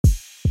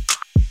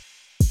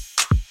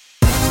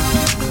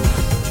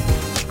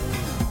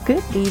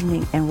Good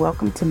evening and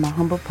welcome to my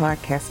humble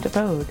podcast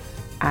abode.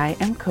 I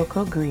am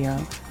Coco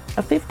Griot,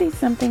 a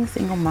 50-something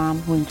single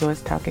mom who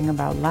enjoys talking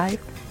about life,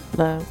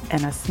 love,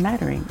 and a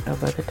smattering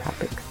of other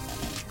topics.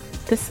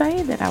 To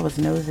say that I was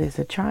nosy as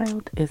a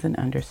child is an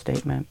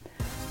understatement.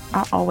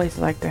 I always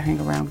liked to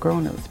hang around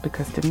grown-ups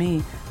because to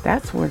me,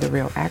 that's where the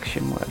real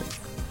action was.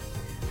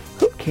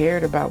 Who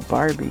cared about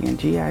Barbie and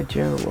G.I.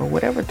 Joe or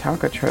whatever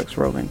Tonka trucks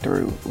rolling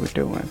through were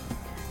doing?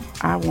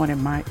 I wanted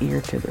my ear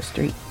to the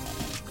street.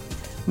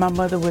 My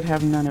mother would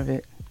have none of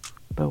it.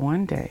 But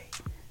one day,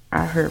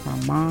 I heard my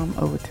mom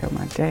overtell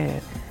my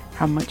dad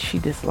how much she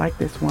disliked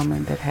this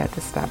woman that had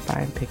to stop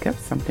by and pick up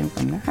something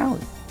from the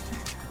house.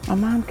 My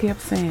mom kept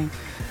saying,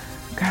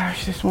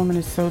 "Gosh, this woman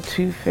is so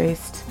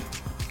two-faced."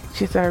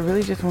 She said, "I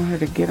really just want her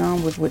to get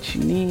on with what she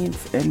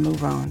needs and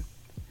move on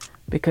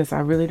because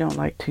I really don't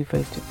like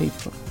two-faced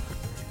people."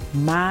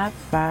 My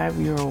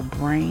 5-year-old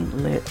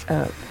brain lit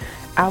up.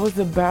 I was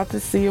about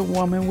to see a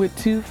woman with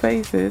two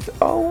faces.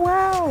 Oh,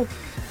 wow.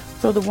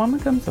 So the woman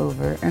comes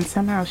over and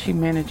somehow she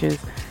manages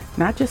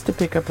not just to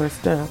pick up her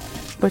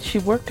stuff, but she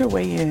worked her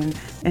way in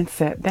and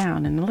sat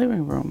down in the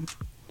living room.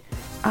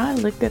 I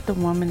looked at the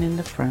woman in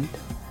the front,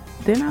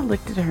 then I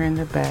looked at her in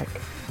the back,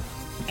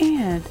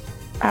 and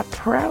I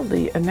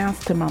proudly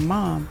announced to my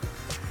mom,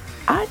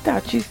 "I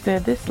thought you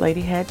said this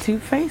lady had two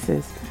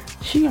faces.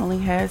 She only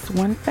has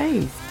one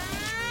face."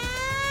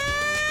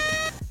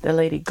 The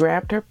lady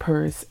grabbed her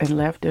purse and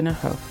left in a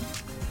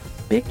huff.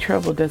 Big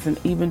Trouble doesn't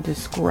even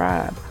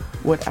describe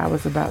what I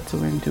was about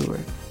to endure.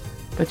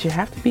 But you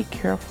have to be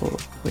careful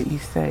what you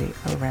say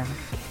around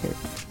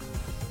kids.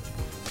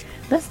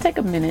 Let's take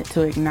a minute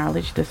to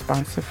acknowledge the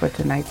sponsor for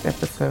tonight's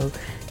episode,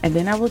 and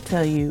then I will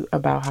tell you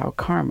about how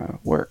Karma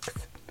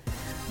works.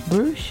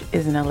 Brush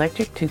is an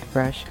electric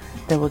toothbrush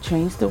that will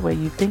change the way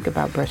you think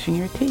about brushing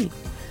your teeth.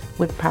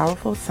 With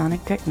powerful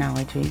sonic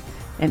technology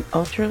and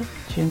ultra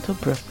gentle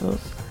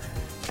bristles,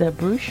 the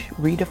Brush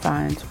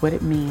redefines what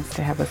it means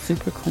to have a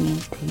super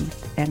clean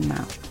teeth and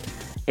mouth.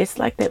 It's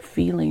like that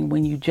feeling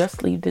when you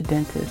just leave the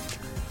dentist,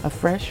 a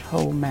fresh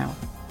whole mouth,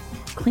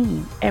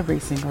 clean every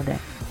single day.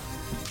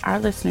 Our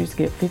listeners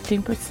get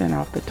 15%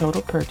 off the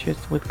total purchase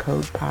with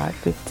code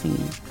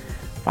POD15.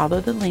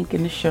 Follow the link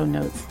in the show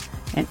notes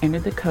and enter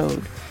the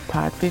code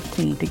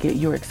POD15 to get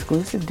your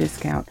exclusive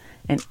discount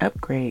and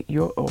upgrade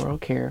your oral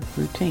care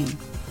routine.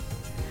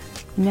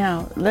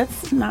 Now,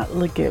 let's not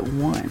look at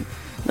one.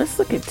 Let's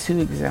look at two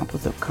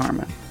examples of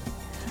karma.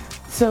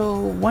 So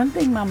one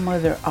thing my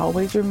mother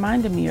always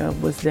reminded me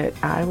of was that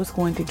I was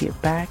going to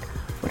get back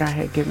what I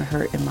had given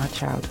her in my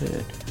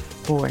childhood.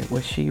 Boy,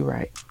 was she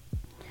right.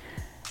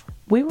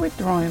 We were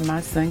throwing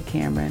my son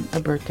Cameron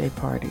a birthday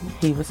party.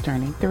 He was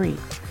turning 3.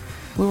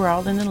 We were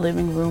all in the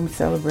living room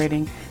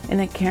celebrating, and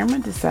then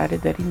Cameron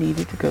decided that he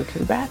needed to go to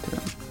the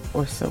bathroom,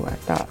 or so I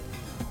thought.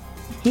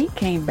 He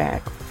came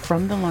back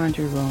from the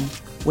laundry room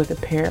with a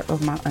pair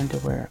of my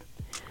underwear.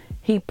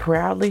 He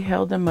proudly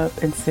held them up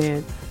and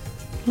said,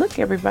 "Look,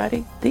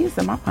 everybody, these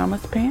are my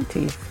mama's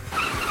panties."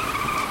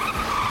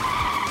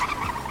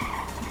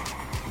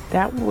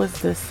 That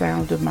was the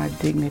sound of my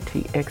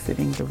dignity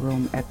exiting the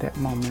room at that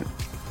moment.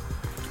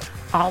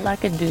 All I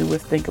could do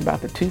was think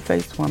about the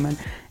two-faced woman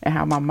and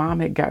how my mom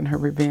had gotten her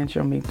revenge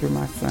on me through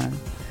my son.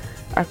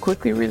 I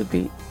quickly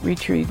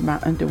retrieved my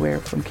underwear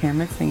from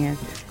Cameron's hands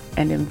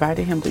and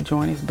invited him to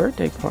join his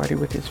birthday party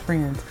with his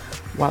friends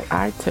while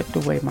I tucked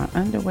away my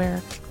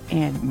underwear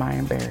and my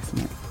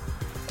embarrassment.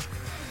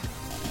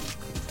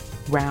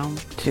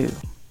 Round 2.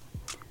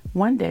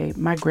 One day,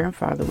 my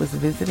grandfather was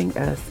visiting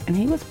us and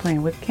he was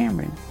playing with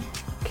Cameron.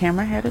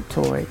 Cameron had a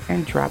toy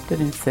and dropped it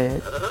and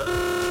said,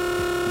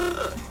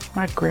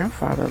 My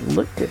grandfather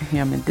looked at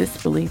him in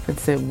disbelief and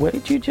said, "What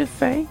did you just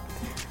say?"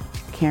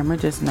 Cameron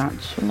just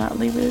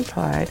nonchalantly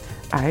replied,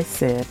 "I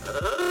said,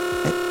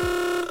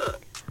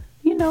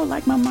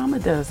 like my mama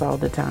does all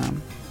the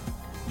time."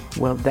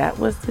 Well, that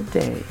was the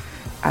day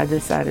I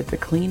decided to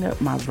clean up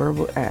my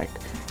verbal act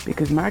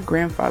because my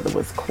grandfather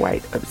was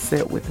quite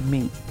upset with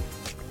me.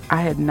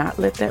 I had not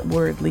let that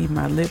word leave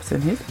my lips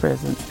in his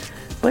presence,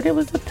 but it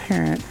was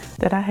apparent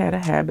that I had a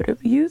habit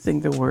of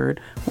using the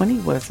word when he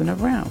wasn't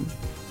around.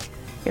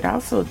 It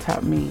also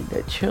taught me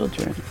that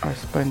children are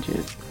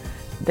sponges.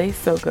 They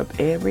soak up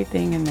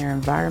everything in their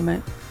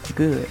environment,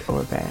 good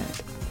or bad.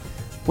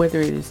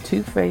 Whether it is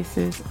two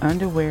faces,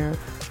 underwear,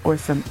 or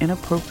some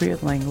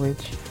inappropriate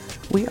language,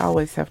 we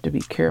always have to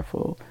be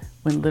careful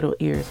when little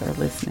ears are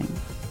listening.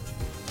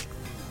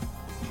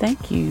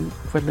 Thank you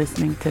for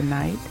listening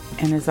tonight,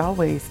 and as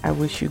always, I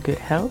wish you good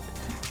health,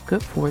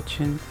 good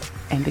fortune,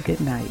 and a good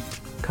night.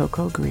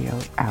 Coco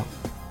Griot out.